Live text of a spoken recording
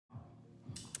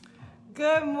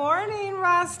Good morning,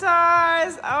 Rock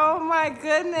Stars. Oh my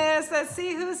goodness. Let's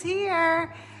see who's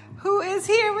here. Who is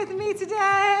here with me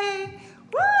today?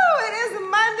 Woo! It is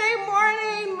Monday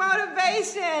morning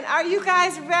motivation. Are you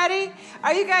guys ready?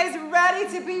 Are you guys ready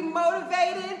to be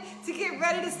motivated, to get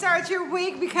ready to start your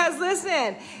week? Because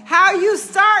listen, how you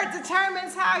start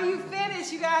determines how you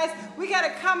finish, you guys. We got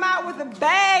to come out with a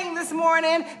bang this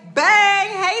morning. Bang!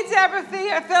 Hey, Deborah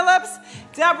Phillips.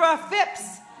 Deborah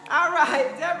Phipps. All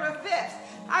right, Deborah Phipps.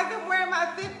 I've been wearing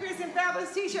my Fifth Pearson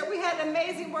Fabulous t-shirt. We had an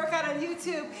amazing workout on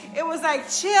YouTube. It was like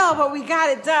chill, but we got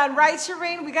it done. Right,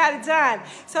 Shireen? We got it done.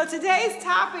 So today's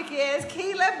topic is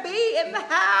Keela B in the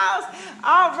house.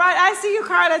 All right, I see you,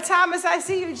 Carla Thomas. I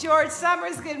see you, George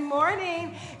Summers. Good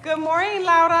morning. Good morning,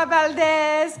 Laura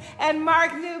Valdez and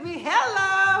Mark Newby.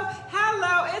 Hello.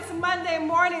 Hello. It's Monday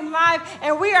morning live,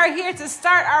 and we are here to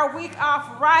start our week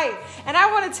off right. And I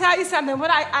want to tell you something.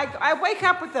 When I wake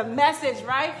up with a message,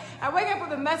 right? I wake up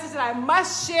with a message that I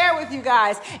must share with you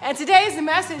guys. And today's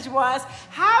message was,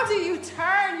 how do you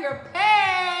turn your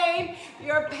pain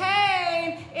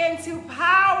into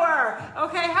power?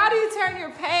 Okay, how do you turn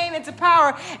your pain into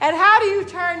power? And how do you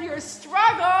turn your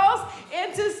struggles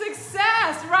into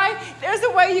success, right? There's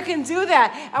a way you can do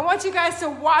that. I want you guys to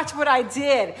watch what I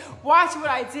did. Watch what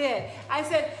I did. I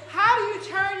said, how do you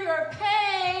turn your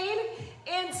pain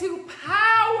into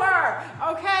power?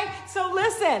 Okay, so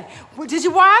listen. Did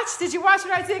you watch? Did you watch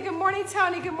what I did? Good morning,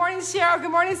 Tony. Good morning, Cheryl.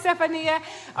 Good morning, Stephania.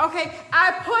 Okay,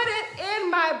 I put it in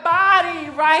my body,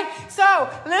 right? So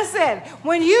listen,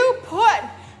 when you put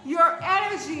your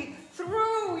energy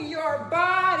through your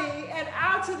body and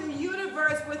out to the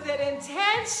universe with an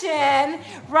intention,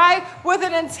 right? With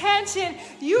an intention,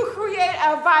 you create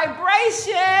a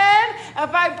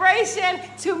vibration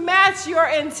to match your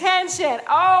intention.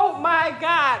 Oh my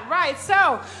God, right?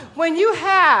 So when you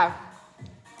have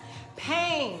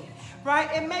pain, right,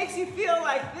 it makes you feel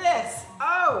like this.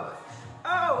 Oh,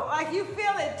 like you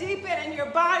feel it deep in and your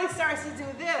body starts to do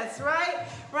this, right?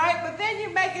 Right? But then you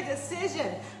make a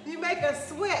decision. You make a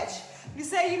switch. You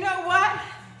say, you know what?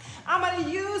 I'm going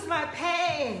to use my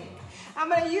pain. I'm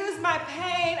going to use my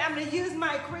pain. I'm going to use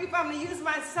my grief. I'm going to use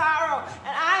my sorrow.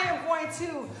 And I am going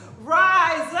to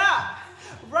rise up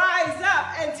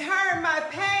and turn my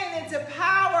pain into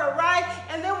power, right?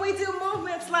 And then we do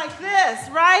movements like this,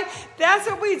 right? That's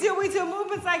what we do. We do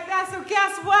movements like that. So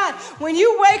guess what? When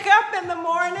you wake up in the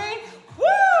morning,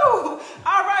 woo!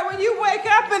 All right, when you wake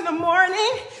up in the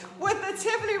morning with the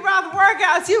Tiffany Rothe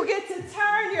workouts, you get to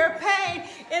turn your pain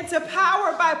into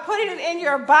power by putting it in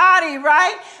your body,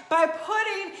 right? By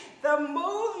putting the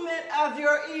movement of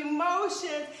your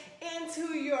emotions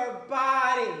into your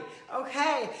body.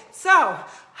 Okay, so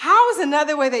how is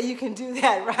another way that you can do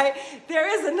that, right?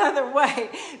 There is another way.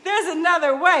 There's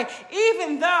another way.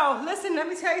 Even though, listen, let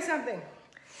me tell you something.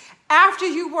 After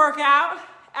you work out,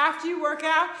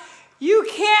 you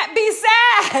can't be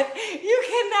sad. You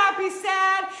cannot be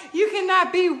sad. You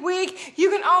cannot be weak. You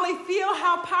can only feel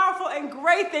how powerful and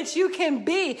great that you can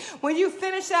be. When you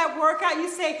finish that workout, you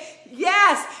say,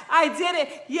 yes, I did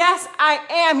it. Yes, I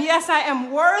am. Yes, I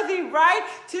am worthy, right?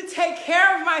 To take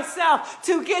care of myself,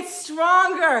 to get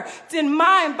stronger in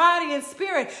mind, body, and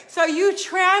spirit. So you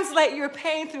translate your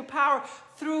pain through power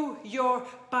through your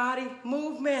body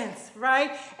movements,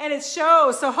 right? And it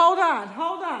shows. So hold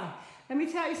on. Let me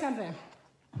tell you something.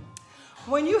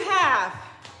 When you have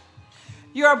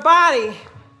your body,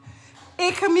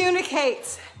 it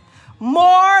communicates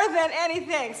more than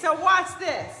anything. So watch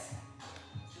this.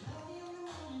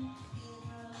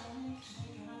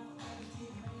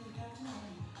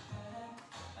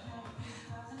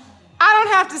 I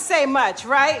don't have to say much,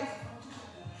 right?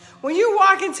 When you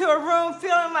walk into a room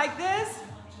feeling like this,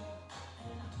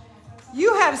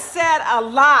 you have said a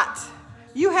lot.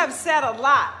 You have said a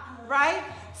lot. Right?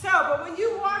 So, but when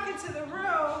you walk into the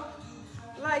room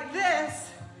like this,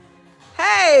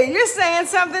 hey, you're saying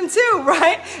something too,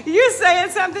 right? You're saying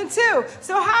something too.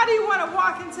 So how do you want to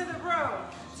walk into the room?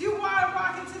 Do you want to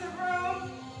walk into the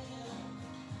room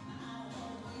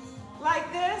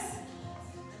like this?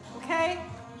 Okay?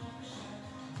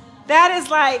 That is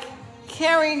like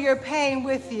carrying your pain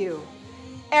with you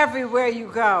everywhere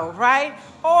you go, right?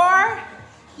 Or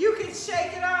you can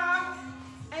shake it off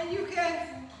and you can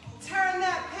turn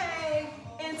that pain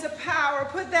into power.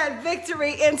 Put that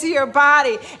victory into your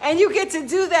body. And you get to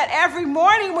do that every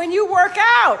morning when you work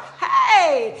out.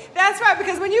 Hey, that's right,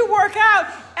 because when you work out,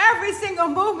 every single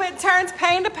movement turns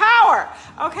pain to power.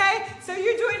 Okay? So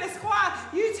you're doing a squat.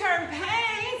 You turn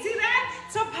pain, see that?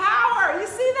 To power. You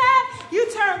see that? You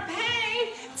turn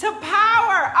pain to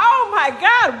power. Oh my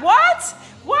God, what?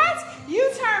 What?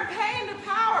 You turn pain to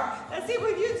power. Let's see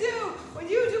what you do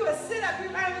a sit-up, you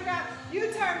lie on the ground, you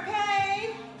turn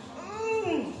pain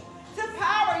to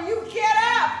power. You get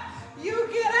up. You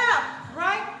get up,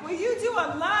 right? When you do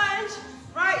a lunge,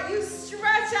 right, you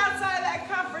stretch outside of that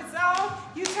comfort zone.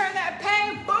 You turn that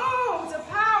pain, boom, to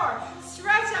power.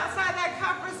 Stretch outside that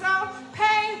comfort zone,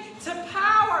 pain to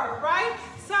power, right?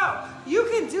 So you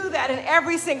can do that in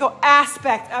every single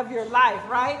aspect of your life,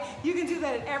 right? You can do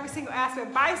that in every single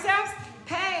aspect. Biceps,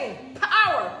 pain,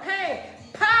 power, pain,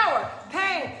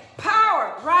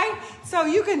 power, right? So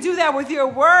you can do that with your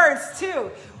words too,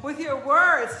 with your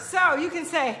words. So you can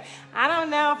say, I don't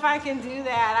know if I can do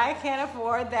that. I can't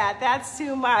afford that. That's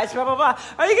too much, blah, blah, blah.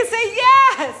 Or you can say,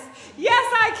 yes,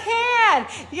 I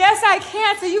can. Yes, I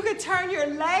can. So you can turn your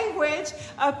language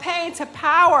of pain to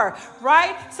power,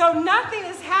 right? So nothing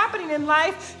is happening in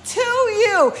life to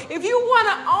you. If you want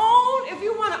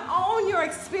to own your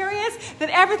experience, then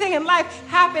everything in life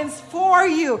happens for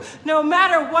you, no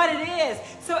matter what it is.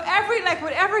 So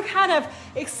whatever kind of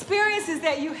experiences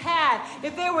that you had,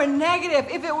 if they were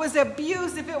negative, if it was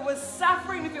abuse, if it was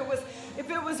suffering, if it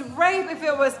was rape, if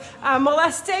it was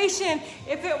molestation,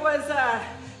 if it was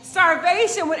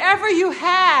starvation, whatever you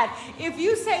had, if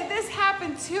you say this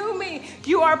happened to me,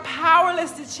 you are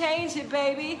powerless to change it,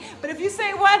 baby. But if you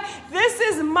say, what? This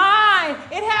is mine.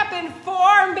 It happened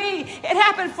for me. It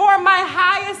happened for my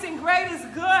highest and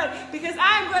greatest good, because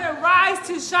I'm going to rise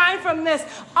to shine from this.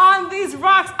 On these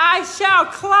rocks I shall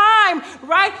climb,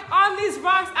 right? On these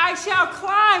rocks I shall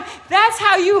climb. That's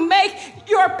how you make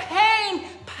your pain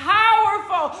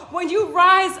powerful. When you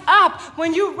rise up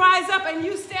and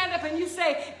you stand up and you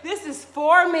say, this is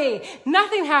for me.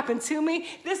 Nothing happened to me.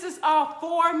 This is all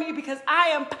for me because I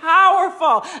am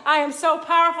powerful. I am so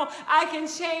powerful. I can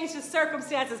change the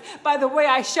circumstances by the way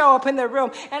I show up in the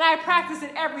room. And I practice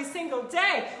it every single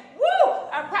day. Woo!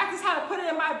 I practice how to put it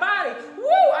in my body.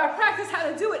 Woo! I practice how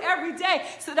to do it every day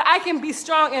so that I can be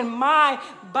strong in my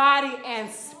body and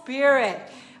spirit.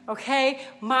 Okay?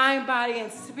 Mind, body,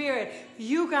 and spirit.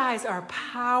 You guys are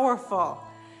powerful.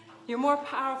 You're more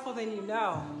powerful than you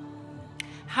know.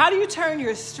 How do you turn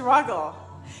your struggle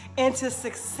into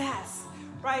success?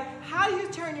 Right? How do you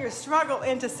turn your struggle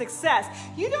into success?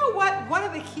 You know what? One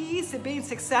of the keys to being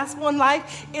successful in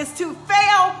life is to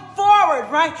fail forward,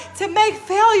 right? To make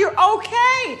failure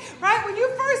okay, right? When you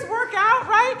first work out,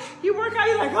 right? You work out,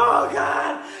 you're like, oh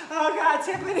God,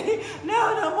 Tiffany,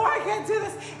 no more, I can't do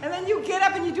this. And then you get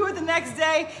up and you do it the next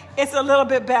day, it's a little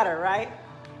bit better, right?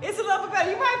 It's a little bit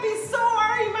better. You might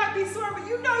be sore, but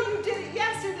you know you did it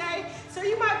yesterday, so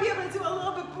you might be able to do a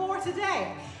little bit more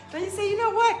today. Then you say, you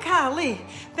know what, golly,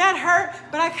 that hurt,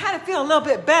 but I kind of feel a little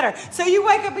bit better. So you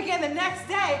wake up again the next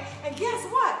day, and guess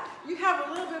what? You have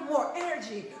a little bit more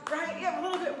energy, right? You have a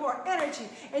little bit more energy,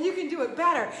 and you can do it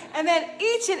better. And then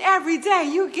each and every day,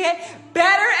 you get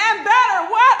better and better.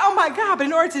 What? Oh my God, but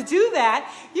in order to do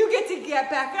that, you get to get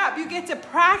back up. You get to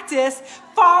practice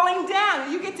falling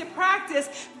down. You get to practice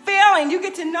failing. You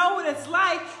get to know what it's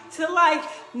like to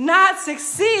not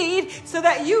succeed so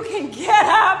that you can get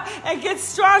up and get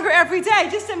stronger every day.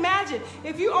 Just imagine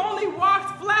if you only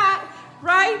walked flat,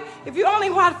 right? If you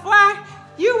only walked flat,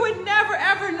 you would never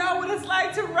ever know what it's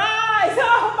like to rise.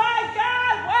 Oh my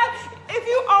God, what? If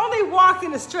you only walked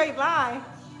in a straight line,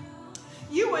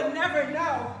 you would never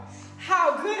know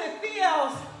how good it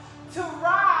feels to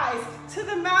rise to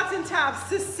the mountaintops,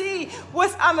 to see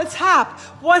what's on the top,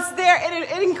 what's there.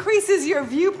 It increases your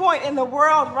viewpoint in the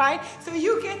world, right? So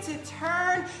you get to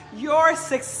turn your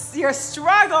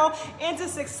struggle into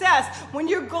success. When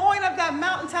you're going up that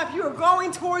mountaintop, you are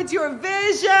going towards your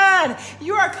vision.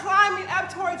 You are climbing up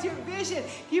towards your vision.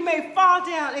 You may fall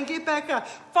down and get back up,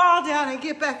 fall down and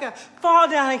get back up, fall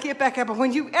down and get back up. But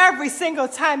every single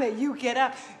time that you get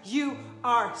up, you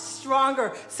are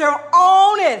stronger. So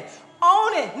own it.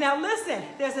 Own it. Now listen,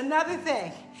 there's another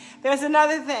thing.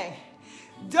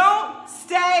 Don't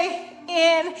stay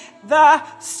in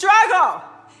the struggle.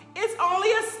 It's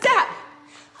only a step.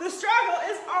 The struggle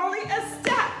is only a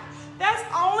step. That's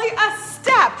only a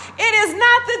step. It is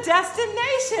not the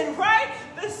destination, right?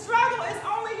 The struggle is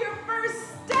only your first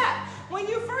step. When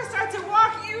you first start to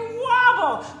walk, you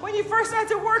wobble. When you first start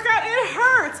to work out, it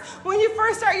hurts. When you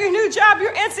first start your new job,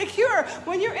 you're insecure.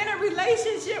 When you're in a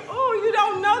relationship, oh, you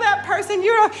don't know that person,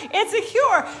 you're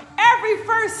insecure. Every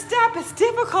first step is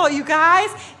difficult, you guys.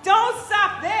 Don't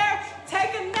stop there.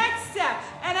 Take a next step,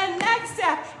 and a next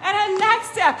step, and a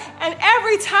next step. And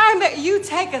every time that you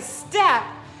take a step,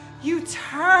 you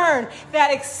turn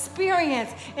that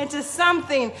experience into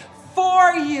something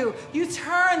for you. You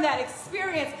turn that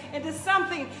experience into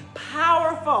something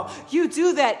powerful. You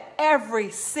do that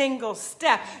every single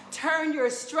step. Turn your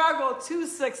struggle to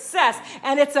success.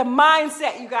 And it's a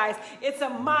mindset, you guys. It's a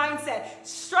mindset.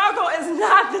 Struggle is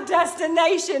not the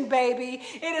destination, baby.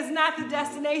 It is not the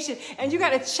destination. And you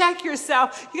got to check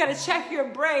yourself. You got to check your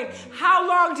brain. How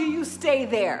long do you stay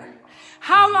there?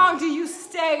 How long do you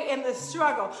stay in the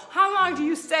struggle? How long do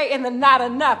you stay in the not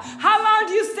enough? How long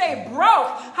do you stay broke?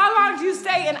 How long do you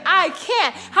stay in I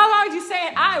can't? How long do you stay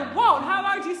in I won't? How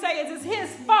long do you say it's his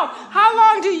fault? How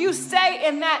long do you stay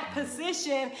in that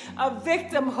position of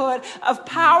victimhood, of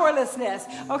powerlessness?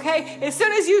 Okay? As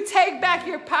soon as you take back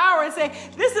your power and say,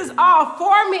 this is all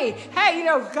for me. Hey, you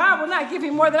know, God will not give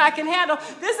me more than I can handle.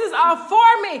 This is all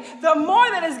for me. The more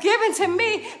that is given to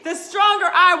me, the stronger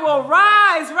I will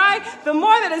rise, right? The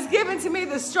more that is given to me,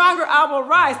 the stronger I will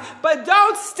rise. But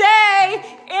don't stay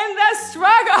in the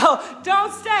struggle.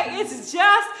 Don't stay. It's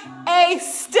just a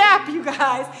step, you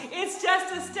guys. It's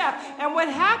just a step. And what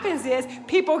happens is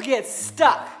people get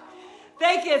stuck.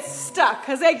 They get stuck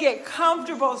because they get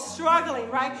comfortable struggling,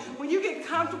 right? When you get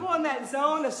comfortable in that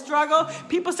zone of struggle,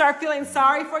 people start feeling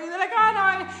sorry for you. They're like,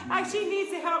 oh, no, she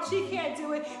needs help. She can't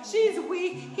do it. She's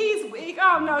weak. He's weak.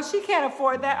 Oh, no, she can't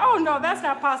afford that. Oh, no, that's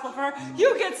not possible for her.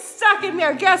 You get stuck in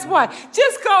there. Guess what?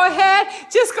 Just go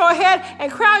ahead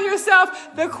and crown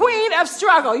yourself the queen of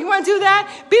struggle. You want to do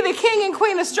that? Be the king and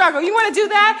queen of struggle. You want to do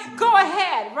that? Go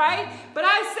ahead, right? But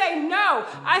I say no.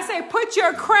 I say put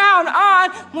your crown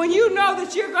on when you know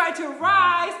that you're going to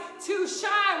rise to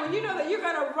shine, when you know that you're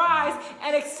going to rise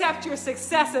and accept your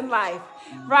success in life,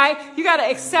 right? You got to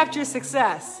accept your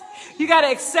success. You got to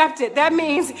accept it. That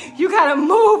means you got to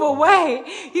move away.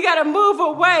 You got to move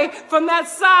away from that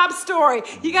sob story.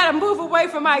 You got to move away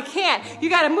from I can't. You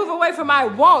got to move away from I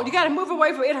won't. You got to move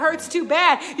away from it hurts too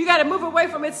bad. You got to move away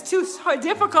from it's too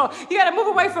difficult. You got to move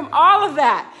away from all of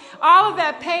that. All of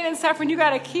that pain and suffering. You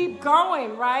got to keep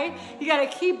going, right? You got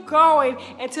to keep going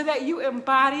until that you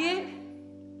embody it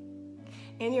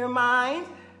in your mind,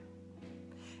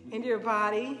 in your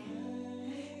body,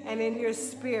 and in your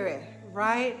spirit.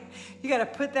 Right? You got to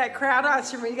put that crown on,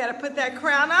 Shimmer. You got to put that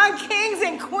crown on. Kings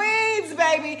and queens,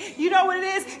 baby. You know what it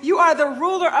is? You are the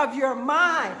ruler of your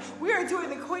mind. We are doing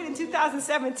the Queen in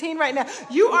 2017 right now.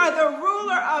 You are the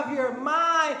ruler of your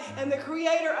mind and the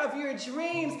creator of your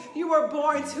dreams. You were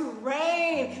born to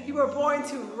reign. You were born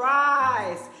to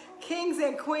rise. Kings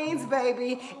and queens,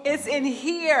 baby, it's in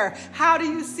here. How do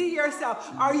you see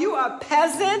yourself? Are you a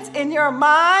peasant in your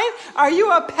mind? Are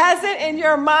you a peasant in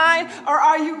your mind, or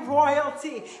are you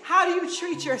royalty? How do you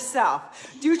treat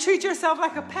yourself? Do you treat yourself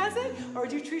like a peasant, or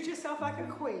do you treat yourself like a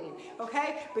queen?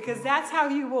 Okay? Because that's how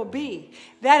you will be.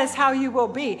 That is how you will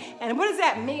be. And what does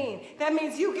that mean? That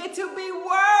means you get to be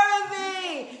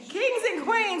worthy. Kings and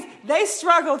queens, they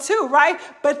struggle too, right?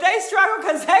 But they struggle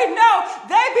because they know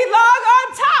they belong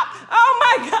on top. Oh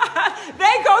my God.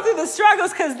 They go through the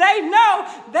struggles because they know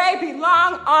they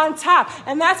belong on top.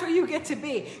 And that's where you get to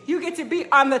be. You get to be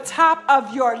on the top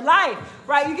of your life,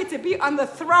 right? You get to be on the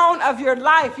throne of your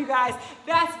life, you guys.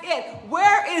 That's it.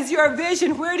 Where is your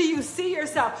vision? Where do you see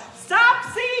yourself? Stop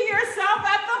seeing yourself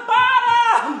at the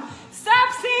bottom.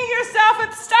 Stop seeing yourself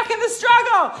stuck in the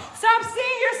struggle. Stop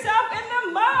seeing yourself in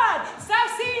the mud. Stop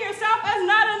seeing yourself as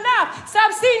not enough.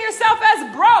 Stop seeing yourself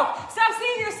as broke. Stop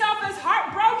seeing yourself as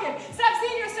heartbroken. Stop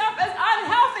seeing yourself as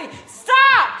unhealthy.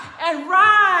 Stop and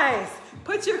rise.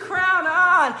 Put your crown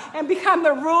on and become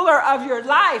the ruler of your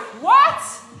life. What?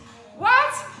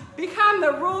 What? Become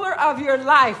the ruler of your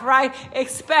life, right?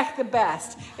 Expect the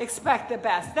best. Expect the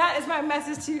best. That is my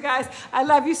message to you guys. I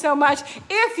love you so much.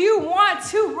 If you want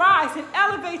to rise and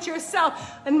elevate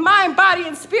yourself in mind, body,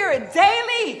 and spirit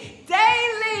daily,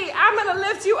 I'm going to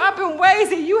lift you up in ways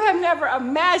that you have never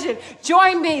imagined.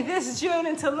 Join me this June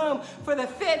in Tulum for the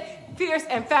Fit, Fierce,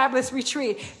 and Fabulous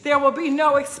Retreat. There will be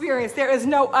no experience. There is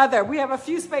no other. We have a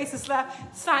few spaces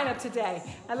left. Sign up today.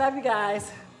 I love you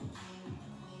guys.